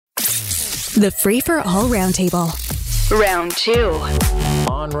The Free for All Roundtable. Round 2.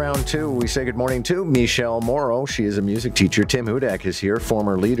 On round 2, we say good morning to Michelle Morrow. She is a music teacher. Tim Hudak is here,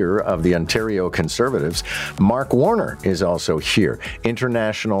 former leader of the Ontario Conservatives. Mark Warner is also here,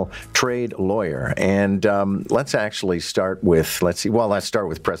 international trade lawyer. And let's actually start with, let's start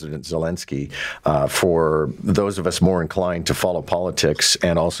with President Zelensky. For those of us more inclined to follow politics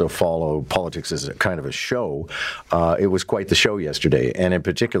and also follow politics as a kind of a show, it was quite the show yesterday. And in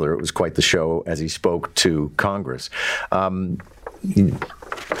particular, it was quite the show as he spoke to Congress.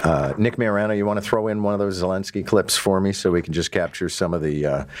 Nick Mariano, you want to throw in one of those Zelensky clips for me so we can just capture some of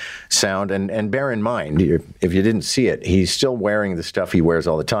the sound? And bear in mind, if you didn't see it, he's still wearing the stuff he wears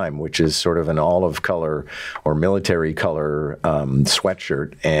all the time, which is sort of an olive color or military color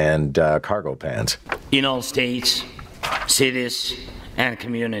sweatshirt and cargo pants. In all states, cities, and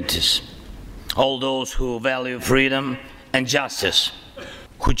communities, all those who value freedom and justice,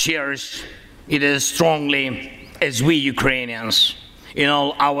 who cherish it as strongly as we Ukrainians, in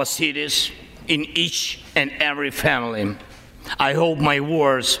all our cities, in each and every family, I hope my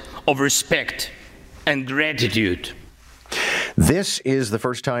words of respect and gratitude. This is the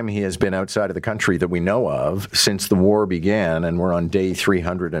first time he has been outside of the country that we know of since the war began, and we're on day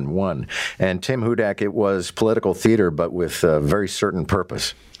 301. And Tim Hudak, it was political theater, but with a very certain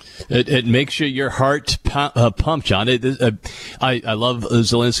purpose. It makes your heart pump, John. I love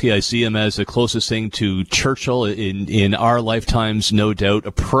Zelensky. I see him as the closest thing to Churchill in our lifetimes, no doubt.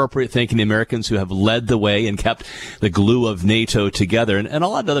 Appropriate thinking Americans who have led the way and kept the glue of NATO together. And a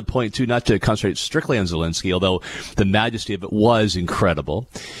lot of other point, too, not to concentrate strictly on Zelensky, although the majesty of it was incredible,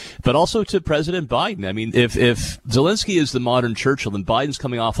 but also to President Biden. I mean, if Zelensky is the modern Churchill, then Biden's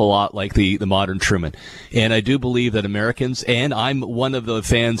coming off a lot like the modern Truman. And I do believe that Americans, and I'm one of the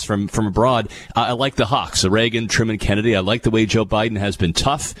fans from abroad, I like the Hawks, the Reagan, Truman, Kennedy. I like the way Joe Biden has been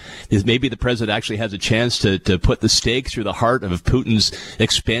tough. Maybe the president actually has a chance to put the stake through the heart of Putin's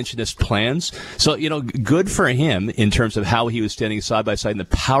expansionist plans. So, good for him in terms of how he was standing side by side in the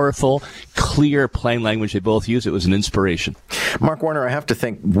powerful, clear, plain language they both use. It was an inspiration. Mark Warner, I have to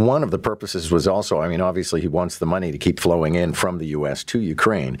think one of the purposes was also, obviously he wants the money to keep flowing in from the U.S. to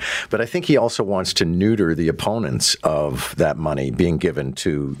Ukraine, but I think he also wants to neuter the opponents of that money being given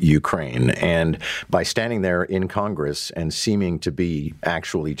to Ukraine. And by standing there in Congress and seeming to be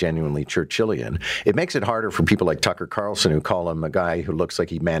actually genuinely Churchillian, it makes it harder for people like Tucker Carlson, who call him a guy who looks like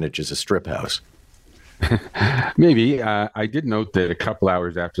he manages a strip house. Maybe. I did note that a couple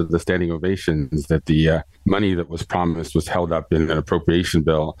hours after the standing ovations that the money that was promised was held up in an appropriation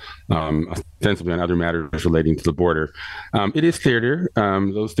bill, ostensibly on other matters relating to the border. It is theater.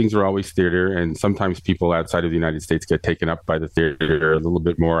 Those things are always theater, and sometimes people outside of the United States get taken up by the theater a little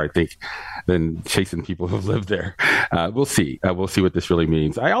bit more, I think, than chasing people who have lived there. We'll see. We'll see what this really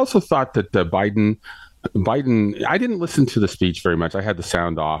means. I also thought that Biden, I didn't listen to the speech very much. I had the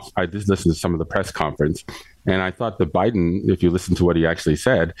sound off. I did listen to some of the press conference. And I thought that Biden, if you listen to what he actually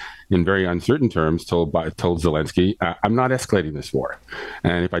said, in very uncertain terms, told Zelensky, I'm not escalating this war.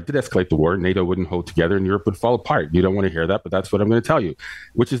 And if I did escalate the war, NATO wouldn't hold together and Europe would fall apart. You don't want to hear that, but that's what I'm going to tell you,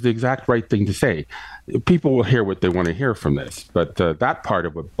 which is the exact right thing to say. People will hear what they want to hear from this. But that part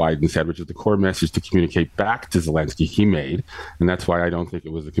of what Biden said, which is the core message to communicate back to Zelensky, he made. And that's why I don't think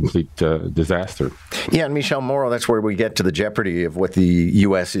it was a complete disaster. Yeah, and Michelle Morrow, that's where we get to the jeopardy of what the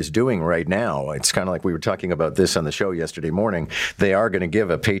U.S. is doing right now. It's kind of like we were talking about this on the show yesterday morning. They are going to give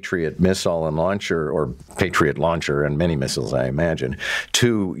a Patriot missile and launcher, or Patriot launcher and many missiles, I imagine,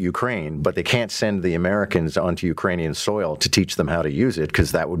 to Ukraine, but they can't send the Americans onto Ukrainian soil to teach them how to use it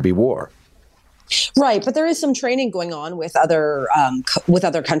because that would be war. Right, but there is some training going on with other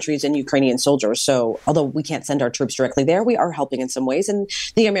countries and Ukrainian soldiers. So although we can't send our troops directly there, we are helping in some ways. And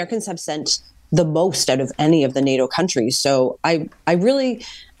the Americans have sent the most out of any of the NATO countries. So I really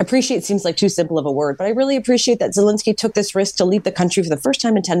appreciate, seems like too simple of a word, but I really appreciate that Zelensky took this risk to lead the country for the first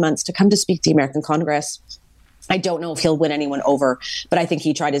time in 10 months to come to speak to the American Congress. I don't know if he'll win anyone over, but I think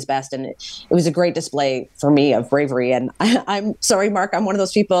he tried his best. And it was a great display for me of bravery. And I'm sorry, Mark, I'm one of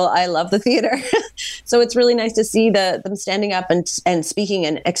those people. I love the theater. So it's really nice to see them standing up and speaking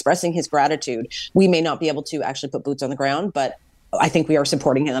and expressing his gratitude. We may not be able to actually put boots on the ground, but I think we are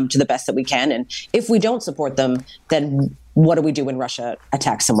supporting them to the best that we can. And if we don't support them, then what do we do when Russia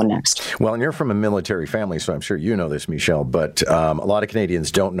attacks someone next? Well, and you're from a military family, so I'm sure you know this, Michelle, but a lot of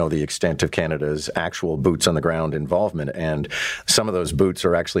Canadians don't know the extent of Canada's actual boots on the ground involvement. And some of those boots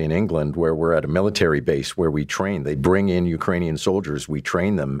are actually in England, where we're at a military base where we train. They bring in Ukrainian soldiers, we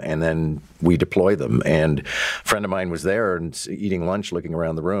train them, and then we deploy them. And a friend of mine was there and eating lunch, looking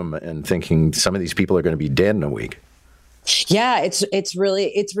around the room and thinking some of these people are going to be dead in a week. Yeah, it's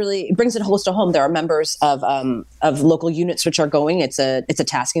really it brings it close to home. There are members of local units which are going. It's a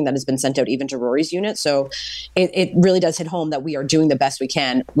tasking that has been sent out even to Rory's unit. So it really does hit home that we are doing the best we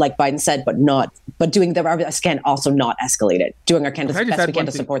can, like Biden said, but doing the best we can, also not escalate it. Doing our best we can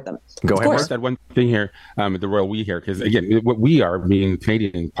to support them. Go ahead. I just add one thing here, the royal we here, because again, what we are, being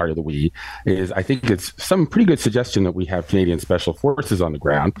Canadian part of the we, is I think it's some pretty good suggestion that we have Canadian special forces on the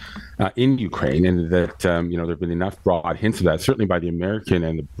ground in Ukraine, and that there have been enough broad hints of that, certainly by the American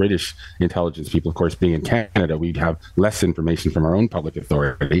and the British intelligence people. Of course, being in Canada, we'd have less information from our own public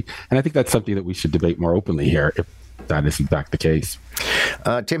authority. And I think that's something that we should debate more openly here, if that is in fact the case.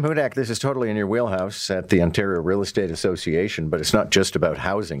 Tim Hudak, this is totally in your wheelhouse at the Ontario Real Estate Association, but it's not just about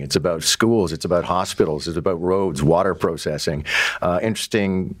housing. It's about schools. It's about hospitals. It's about roads, water processing.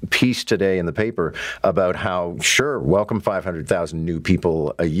 Interesting piece today in the paper about how, sure, welcome 500,000 new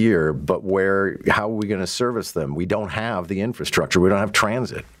people a year, but how are we going to service them? We don't have the infrastructure. We don't have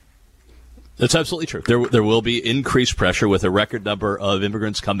transit. That's absolutely true. There will be increased pressure with a record number of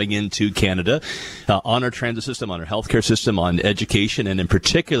immigrants coming into Canada on our transit system, on our healthcare system, on education, and in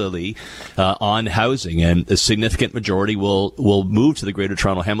particularly on housing. And a significant majority will move to the Greater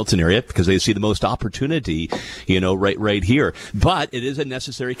Toronto Hamilton area because they see the most opportunity, right here. But it is a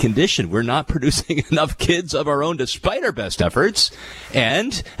necessary condition. We're not producing enough kids of our own despite our best efforts.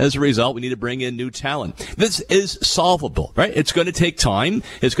 And as a result, we need to bring in new talent. This is solvable, right? It's going to take time.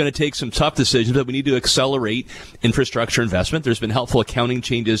 It's going to take some tough decisions, but we need to accelerate infrastructure investment. There's been helpful accounting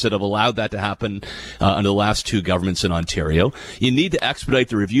changes that have allowed that to happen under the last two governments in Ontario. You need to expedite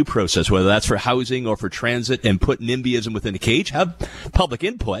the review process, whether that's for housing or for transit, and put NIMBYism within a cage. Have public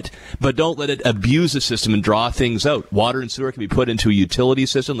input, but don't let it abuse the system and draw things out. Water and sewer can be put into a utility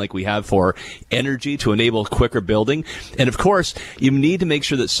system like we have for energy to enable quicker building. And of course, you need to make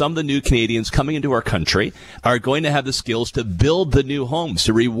sure that some of the new Canadians coming into our country are going to have the skills to build the new homes,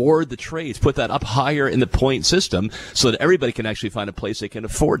 to reward the trades, put that up higher in the point system so that everybody can actually find a place they can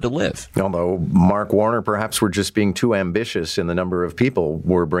afford to live. Although, Mark Warner, perhaps we're just being too ambitious in the number of people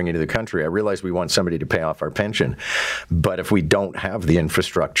we're bringing to the country. I realize we want somebody to pay off our pension, but if we don't have the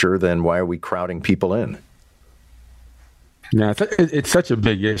infrastructure, then why are we crowding people in? Yeah, it's such a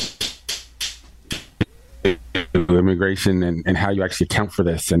big issue. Immigration and how you actually account for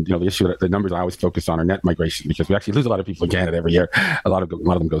this, and the issue, the numbers I always focus on are net migration, because we actually lose a lot of people in Canada every year. A lot of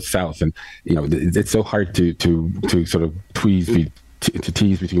them go south, and it's so hard to sort of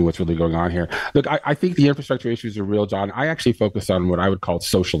tease between what's really going on here. Look, I think the infrastructure issues are real, John. I actually focus on what I would call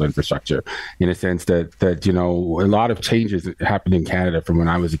social infrastructure, in a sense that a lot of changes happened in Canada from when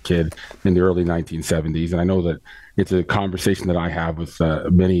I was a kid in the early 1970s, and I know that it's a conversation that I have with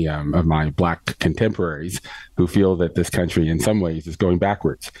many of my Black contemporaries who feel that this country in some ways is going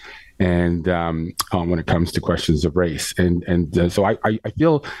backwards, and when it comes to questions of race. So I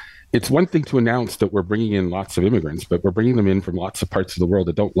feel it's one thing to announce that we're bringing in lots of immigrants, but we're bringing them in from lots of parts of the world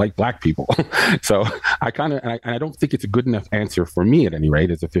that don't like Black people. So I don't think it's a good enough answer for me, at any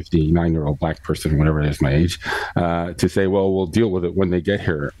rate, as a 59-year-old Black person, whatever it is my age, to say, well, we'll deal with it when they get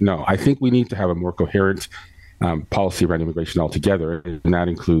here. No, I think we need to have a more coherent policy around immigration altogether, and that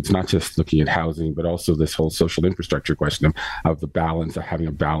includes not just looking at housing, but also this whole social infrastructure question of the balance of having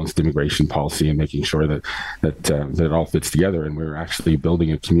a balanced immigration policy and making sure that it all fits together, and we're actually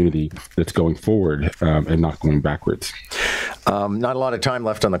building a community that's going forward and not going backwards. Not a lot of time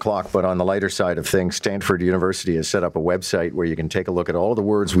left on the clock, but on the lighter side of things, Stanford University has set up a website where you can take a look at all the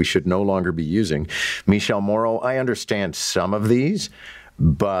words we should no longer be using. Michelle Morrow, I understand some of these,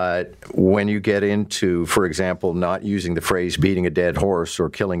 but when you get into, for example, not using the phrase beating a dead horse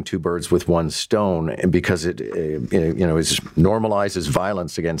or killing two birds with one stone because it normalizes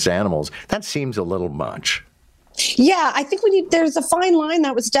violence against animals, that seems a little much. Yeah, I think there's a fine line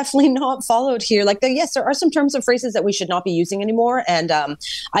that was definitely not followed here. Yes, there are some terms and phrases that we should not be using anymore. And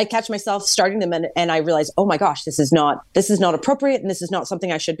I catch myself starting them and I realize, oh my gosh, this is not appropriate, and this is not something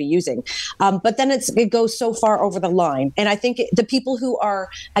I should be using. But then it goes so far over the line. And I think the people who are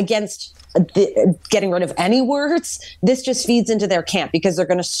against getting rid of any words, this just feeds into their camp, because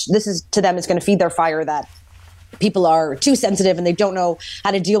to them is going to feed their fire that people are too sensitive and they don't know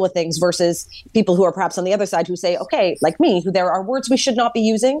how to deal with things, versus people who are perhaps on the other side who say, okay, like me, who there are words we should not be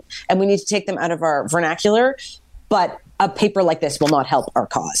using and we need to take them out of our vernacular. But a paper like this will not help our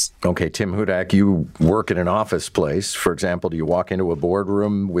cause. Okay, Tim Hudak, you work in an office place. For example, do you walk into a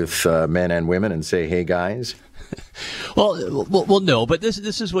boardroom with men and women and say, hey, guys? Well, no, but this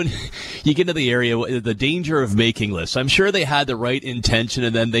is when you get into the area, the danger of making lists. I'm sure they had the right intention,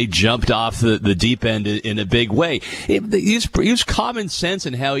 and then they jumped off the deep end in a big way. Use common sense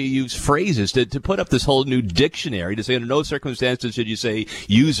in how you use phrases to put up this whole new dictionary to say under no circumstances should you say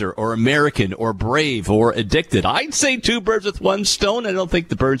user or American or brave or addicted. I'd say two birds with one stone. I don't think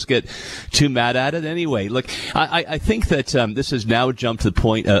the birds get too mad at it anyway. Look, I think that this has now jumped to the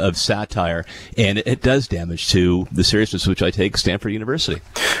point of satire, and it does damage to the seriousness which I take Stanford University.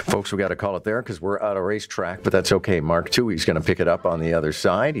 Folks, we got to call it there because we're out of racetrack, but that's okay. Mark Tui's going to pick it up on the other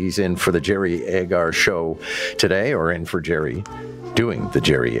side. He's in for the Jerry Agar show today, or in for Jerry, doing the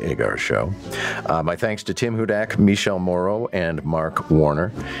Jerry Agar show. My thanks to Tim Hudak, Michelle Morrow, and Mark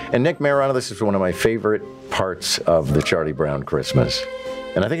Warner. And Nick Marano, this is one of my favorite parts of the Charlie Brown Christmas.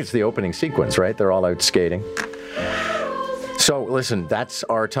 And I think it's the opening sequence, right? They're all out skating. So, listen, that's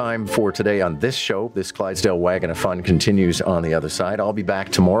our time for today on this show. This Clydesdale Wagon of Fun continues on the other side. I'll be back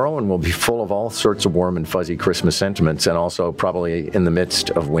tomorrow, and we'll be full of all sorts of warm and fuzzy Christmas sentiments, and also probably in the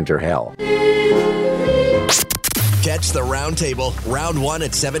midst of winter hell. Catch the Round Table, Round 1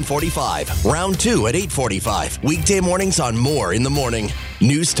 at 7:45, Round 2 at 8:45. Weekday mornings on More in the Morning.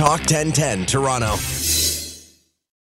 News Talk 1010, Toronto.